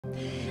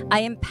I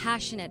am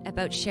passionate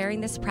about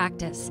sharing this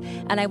practice,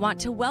 and I want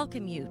to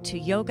welcome you to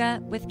Yoga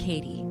with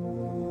Katie.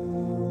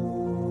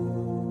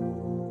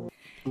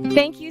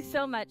 Thank you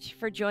so much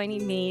for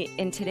joining me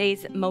in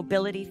today's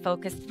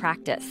mobility-focused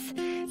practice.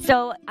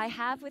 So I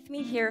have with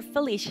me here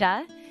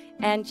Felicia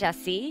and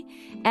Jesse,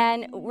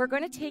 and we're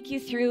going to take you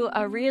through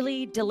a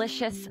really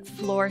delicious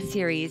floor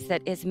series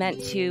that is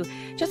meant to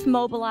just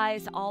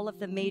mobilize all of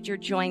the major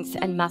joints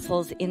and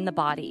muscles in the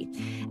body.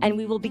 And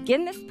we will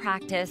begin this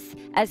practice,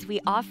 as we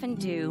often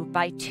do,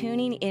 by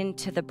tuning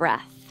into the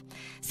breath.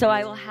 So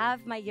I will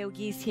have my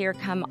yogis here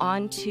come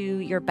onto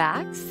your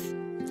backs,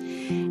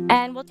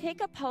 and we'll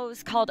take a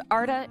pose called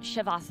Ardha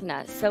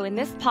Shavasana. So in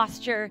this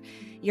posture,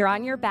 you're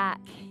on your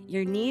back,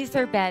 your knees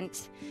are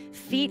bent,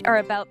 feet are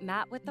about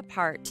mat width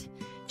apart.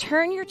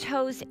 Turn your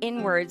toes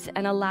inwards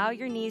and allow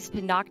your knees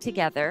to knock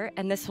together,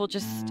 and this will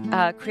just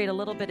create a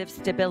little bit of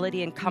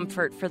stability and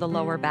comfort for the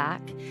lower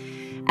back.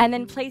 And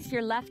then place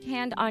your left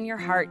hand on your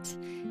heart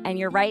and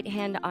your right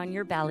hand on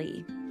your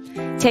belly.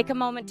 Take a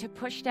moment to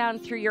push down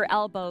through your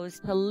elbows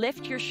to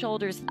lift your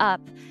shoulders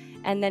up,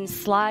 and then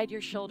slide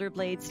your shoulder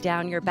blades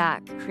down your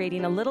back,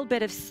 creating a little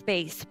bit of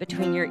space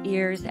between your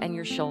ears and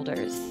your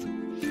shoulders.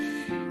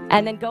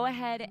 And then go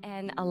ahead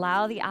and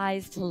allow the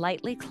eyes to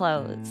lightly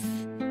close.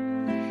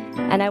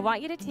 And I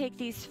want you to take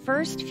these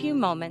first few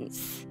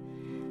moments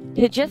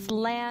to just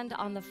land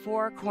on the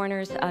four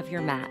corners of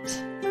your mat.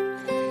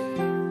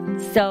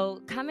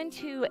 So come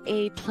into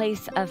a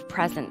place of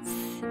presence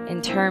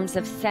in terms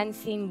of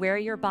sensing where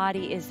your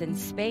body is in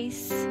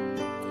space,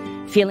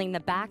 feeling the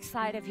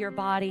backside of your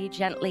body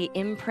gently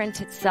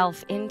imprint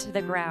itself into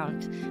the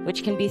ground,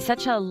 which can be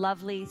such a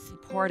lovely,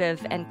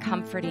 supportive, and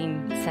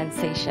comforting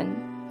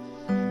sensation.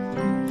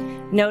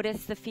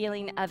 Notice the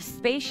feeling of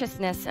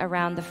spaciousness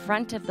around the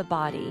front of the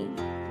body.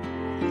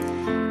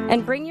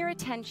 And bring your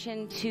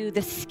attention to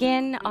the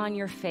skin on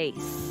your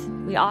face.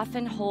 We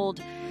often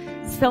hold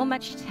so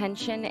much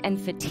tension and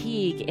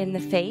fatigue in the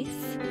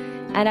face.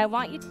 And I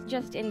want you to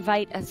just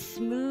invite a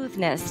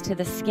smoothness to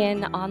the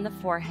skin on the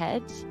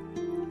forehead.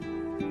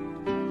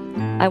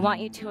 I want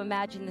you to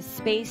imagine the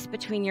space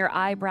between your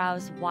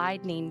eyebrows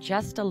widening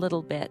just a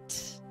little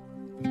bit.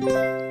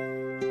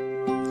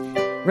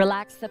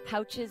 Relax the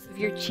pouches of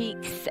your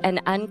cheeks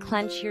and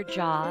unclench your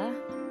jaw.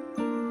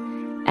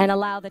 And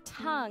allow the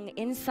tongue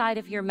inside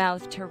of your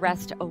mouth to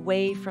rest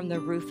away from the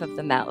roof of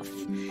the mouth.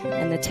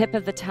 And the tip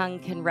of the tongue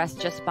can rest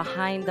just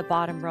behind the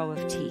bottom row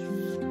of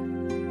teeth.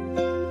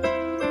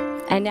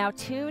 And now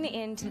tune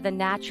into the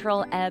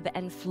natural ebb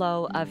and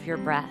flow of your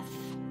breath.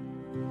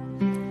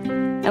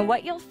 And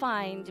what you'll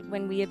find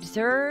when we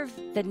observe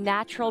the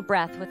natural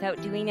breath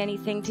without doing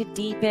anything to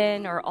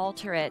deepen or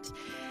alter it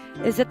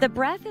is that the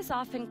breath is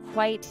often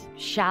quite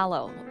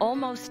shallow,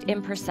 almost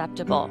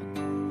imperceptible.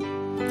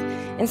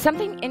 And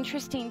something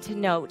interesting to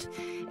note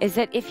is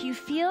that if you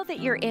feel that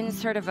you're in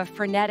sort of a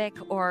frenetic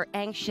or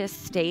anxious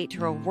state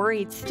or a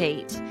worried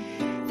state,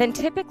 then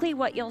typically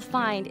what you'll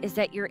find is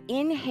that your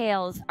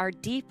inhales are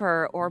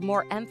deeper or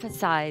more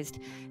emphasized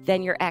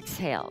than your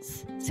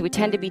exhales. So we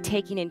tend to be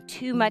taking in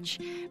too much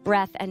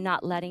breath and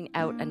not letting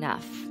out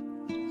enough.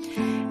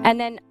 And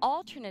then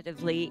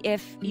alternatively,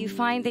 if you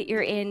find that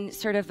you're in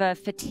sort of a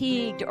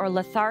fatigued or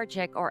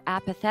lethargic or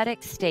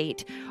apathetic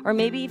state, or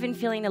maybe even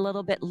feeling a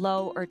little bit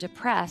low or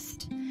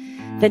depressed,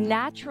 the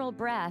natural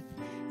breath,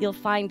 you'll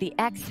find the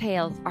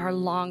exhales are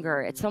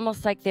longer. It's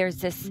almost like there's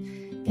this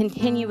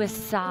continuous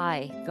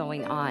sigh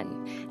going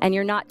on, and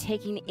you're not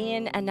taking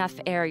in enough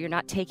air, you're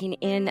not taking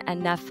in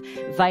enough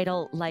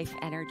vital life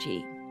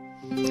energy.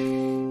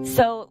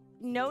 So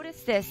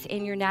notice this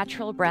in your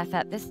natural breath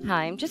at this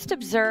time. Just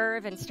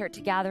observe and start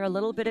to gather a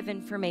little bit of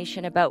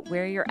information about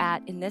where you're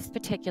at in this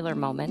particular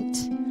moment.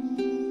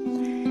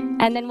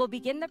 And then we'll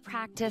begin the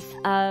practice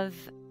of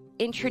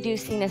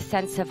introducing a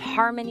sense of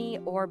harmony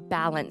or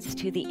balance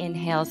to the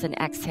inhales and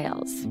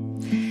exhales.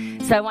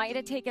 So I want you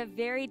to take a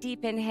very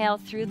deep inhale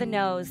through the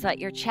nose. Let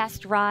your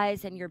chest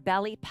rise and your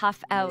belly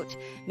puff out,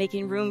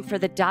 making room for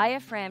the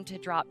diaphragm to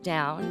drop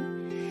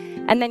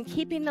down. And then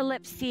keeping the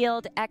lips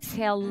sealed,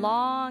 exhale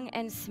long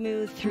and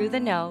smooth through the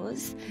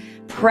nose.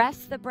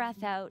 Press the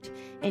breath out,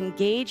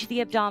 engage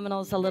the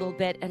abdominals a little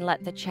bit, and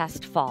let the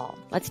chest fall.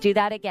 Let's do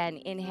that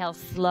again. Inhale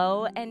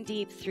slow and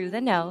deep through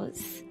the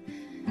nose.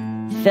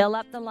 Fill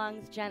up the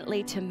lungs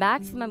gently to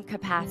maximum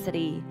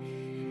capacity.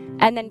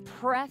 And then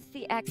press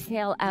the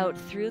exhale out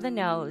through the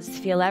nose.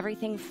 Feel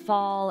everything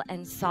fall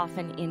and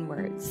soften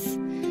inwards.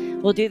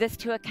 We'll do this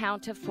to a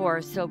count of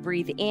 4. So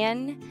breathe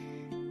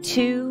in,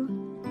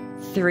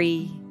 2,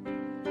 3,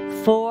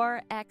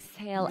 4.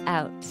 Exhale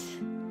out,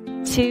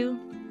 2,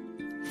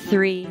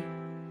 3,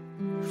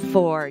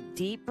 4.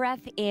 Deep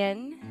breath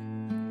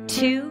in,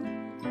 2,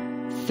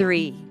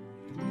 3,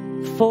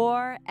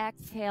 4.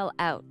 Exhale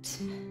out,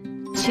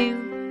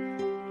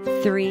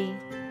 2, 3,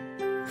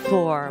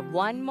 4.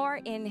 One more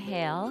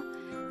inhale,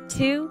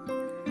 2,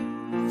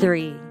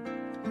 3,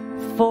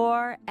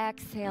 4.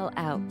 Exhale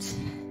out,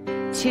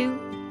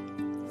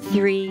 2,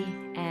 3,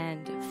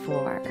 and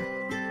 4.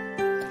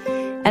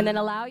 And then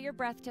allow your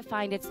breath to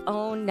find its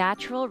own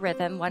natural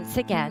rhythm once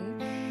again.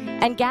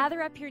 And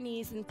gather up your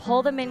knees and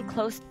pull them in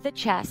close to the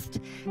chest.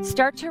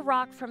 Start to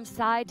rock from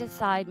side to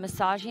side,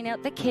 massaging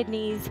out the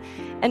kidneys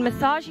and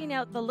massaging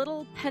out the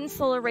little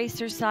pencil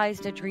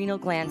eraser-sized adrenal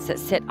glands that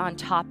sit on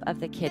top of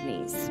the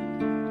kidneys.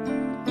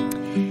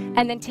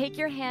 And then take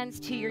your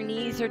hands to your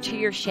knees or to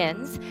your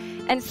shins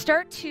and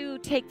start to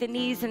take the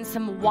knees in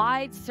some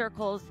wide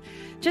circles,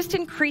 just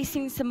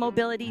increasing some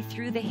mobility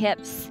through the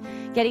hips,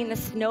 getting the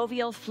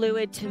synovial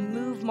fluid to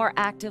move more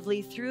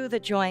actively through the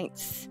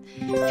joints,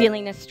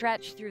 feeling a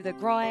stretch through the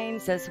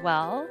groins as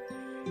well.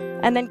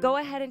 And then go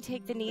ahead and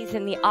take the knees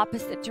in the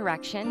opposite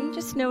direction,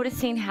 just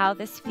noticing how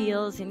this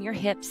feels in your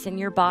hips and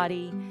your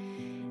body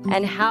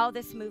and how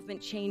this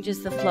movement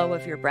changes the flow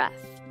of your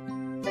breath.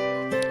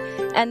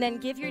 And then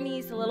give your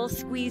knees a little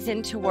squeeze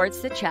in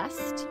towards the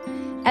chest.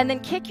 And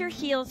then kick your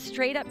heels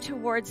straight up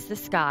towards the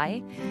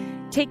sky.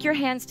 Take your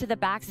hands to the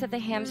backs of the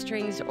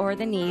hamstrings or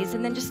the knees,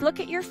 and then just look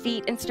at your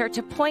feet and start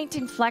to point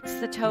and flex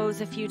the toes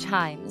a few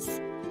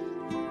times.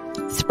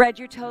 Spread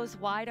your toes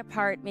wide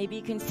apart. Maybe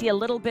you can see a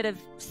little bit of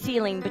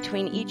ceiling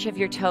between each of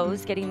your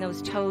toes, getting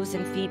those toes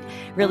and feet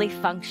really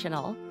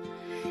functional.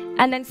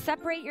 And then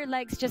separate your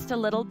legs just a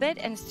little bit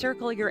and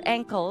circle your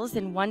ankles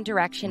in one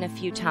direction a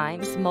few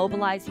times,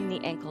 mobilizing the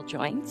ankle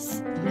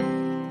joints.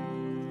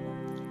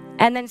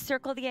 And then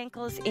circle the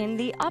ankles in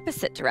the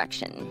opposite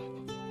direction.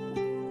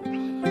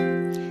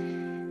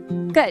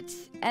 Good.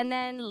 And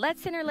then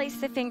let's interlace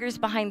the fingers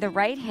behind the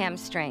right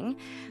hamstring.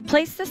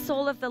 Place the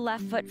sole of the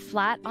left foot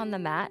flat on the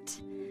mat.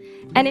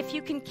 And if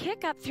you can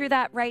kick up through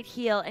that right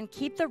heel and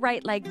keep the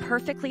right leg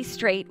perfectly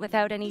straight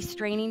without any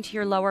straining to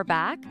your lower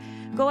back,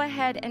 go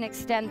ahead and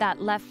extend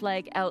that left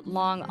leg out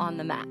long on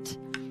the mat.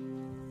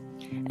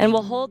 And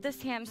we'll hold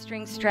this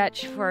hamstring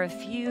stretch for a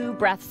few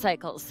breath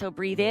cycles. So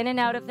breathe in and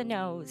out of the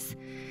nose.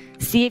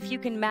 See if you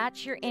can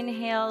match your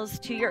inhales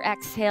to your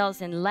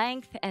exhales in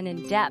length and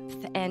in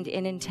depth and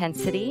in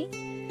intensity.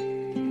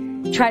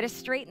 Try to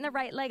straighten the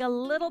right leg a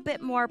little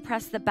bit more.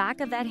 Press the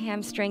back of that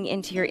hamstring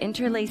into your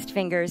interlaced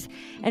fingers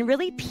and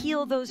really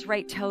peel those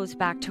right toes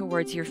back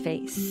towards your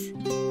face.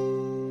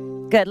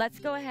 Good. Let's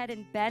go ahead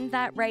and bend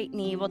that right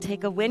knee. We'll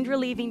take a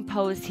wind-relieving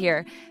pose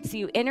here. So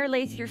you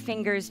interlace your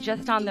fingers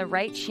just on the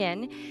right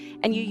shin,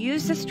 and you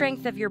use the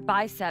strength of your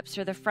biceps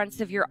or the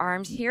fronts of your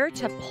arms here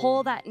to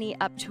pull that knee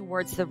up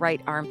towards the right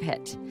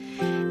armpit.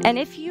 And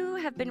if you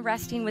have been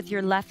resting with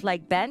your left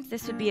leg bent,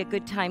 this would be a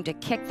good time to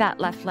kick that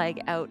left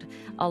leg out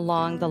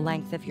along the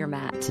length of your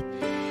mat.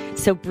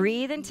 So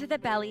breathe into the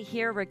belly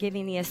here. We're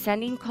giving the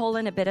ascending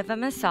colon a bit of a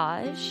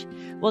massage.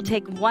 We'll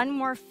take one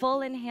more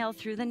full inhale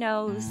through the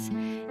nose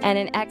and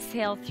an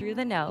exhale through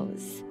the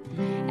nose.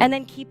 And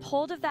then keep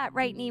hold of that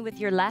right knee with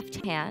your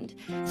left hand.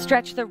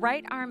 Stretch the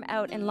right arm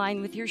out in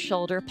line with your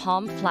shoulder,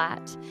 palm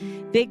flat.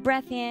 Big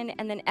breath in,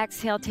 and then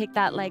exhale, take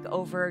that leg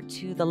over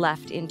to the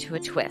left into a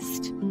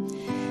twist.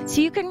 So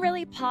you can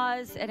really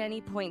pause at any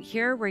point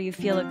here where you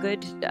feel a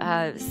good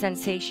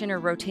sensation or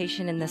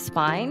rotation in the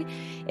spine.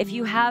 If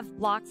you have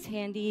blocks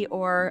handy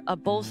or a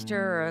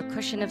bolster or a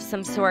cushion of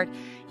some sort,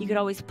 you could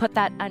always put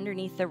that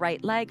underneath the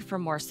right leg for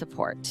more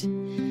support.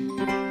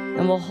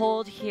 And we'll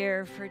hold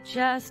here for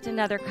just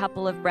another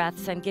couple of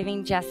breaths. I'm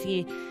giving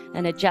Jessie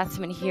an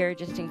adjustment here,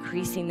 just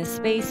increasing the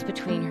space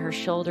between her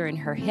shoulder and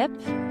her hip.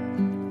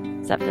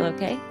 Does that feel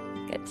okay?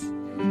 Good.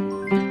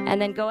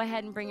 And then go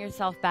ahead and bring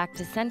yourself back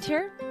to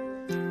center.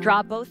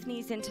 Draw both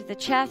knees into the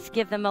chest,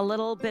 give them a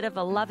little bit of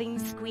a loving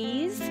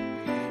squeeze,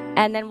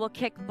 and then we'll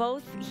kick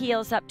both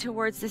heels up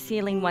towards the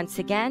ceiling once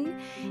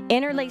again.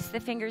 Interlace the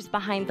fingers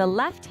behind the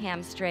left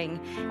hamstring,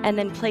 and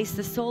then place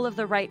the sole of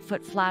the right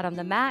foot flat on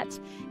the mat.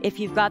 If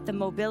you've got the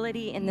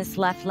mobility in this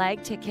left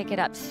leg to kick it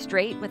up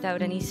straight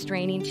without any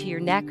straining to your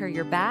neck or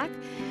your back,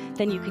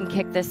 then you can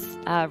kick this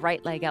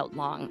right leg out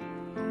long.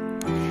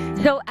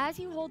 So as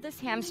you hold this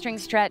hamstring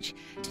stretch,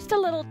 just a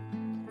little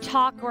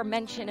talk or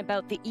mention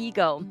about the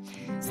ego.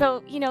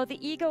 So, the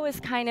ego is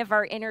kind of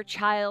our inner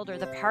child, or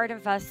the part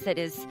of us that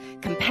is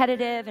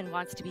competitive and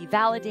wants to be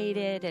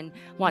validated and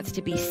wants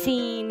to be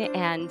seen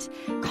and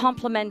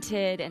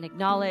complimented and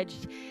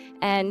acknowledged.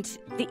 And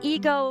the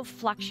ego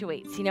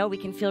fluctuates. We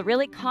can feel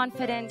really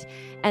confident,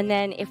 and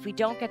then if we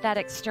don't get that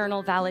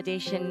external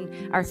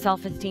validation, our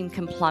self-esteem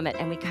can plummet,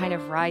 and we kind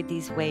of ride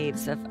these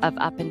waves of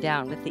up and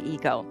down with the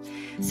ego.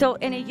 So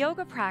in a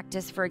yoga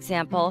practice, for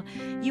example,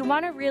 you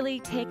want to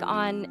really take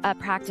on a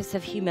practice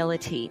of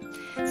humility.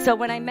 So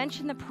when I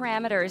mention the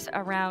parameters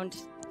around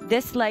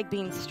this leg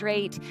being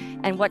straight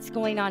and what's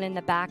going on in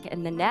the back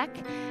and the neck,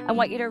 I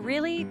want you to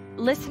really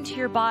listen to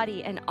your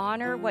body and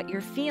honor what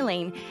you're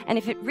feeling. And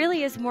if it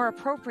really is more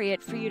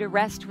appropriate for you to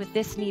rest with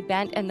this knee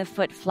bent and the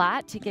foot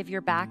flat to give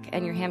your back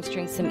and your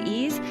hamstrings some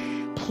ease,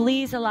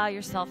 please allow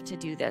yourself to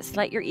do this.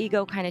 Let your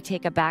ego kind of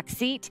take a back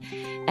seat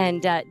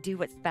and do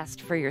what's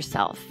best for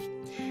yourself.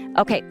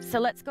 Okay, so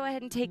let's go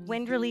ahead and take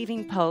wind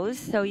relieving pose.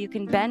 So you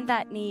can bend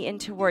that knee in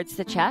towards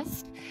the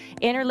chest,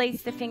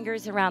 interlace the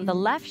fingers around the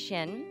left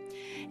shin,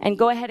 and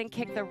go ahead and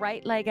kick the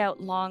right leg out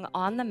long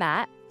on the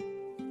mat.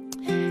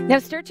 Now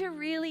start to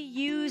really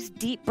use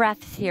deep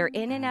breaths here,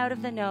 in and out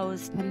of the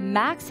nose, to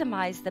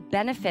maximize the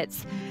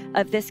benefits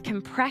of this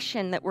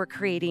compression that we're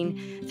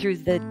creating through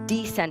the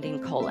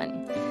descending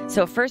colon.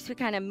 So first we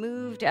kind of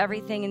moved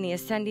everything in the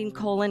ascending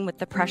colon with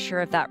the pressure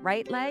of that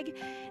right leg,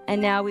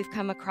 and now we've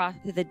come across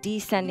to the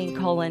descending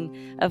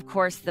colon, of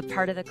course, the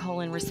part of the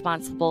colon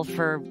responsible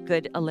for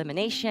good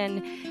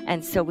elimination,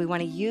 and so we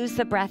want to use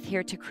the breath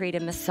here to create a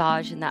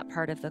massage in that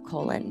part of the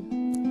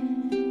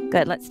colon.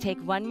 Good, let's take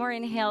one more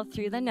inhale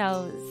through the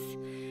nose,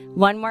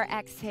 one more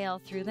exhale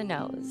through the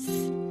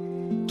nose.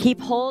 Keep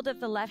hold of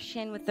the left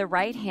shin with the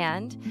right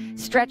hand.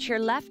 Stretch your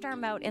left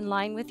arm out in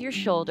line with your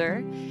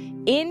shoulder.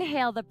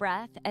 Inhale the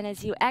breath, and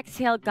as you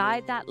exhale,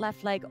 guide that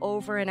left leg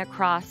over and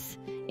across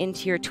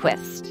into your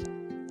twist.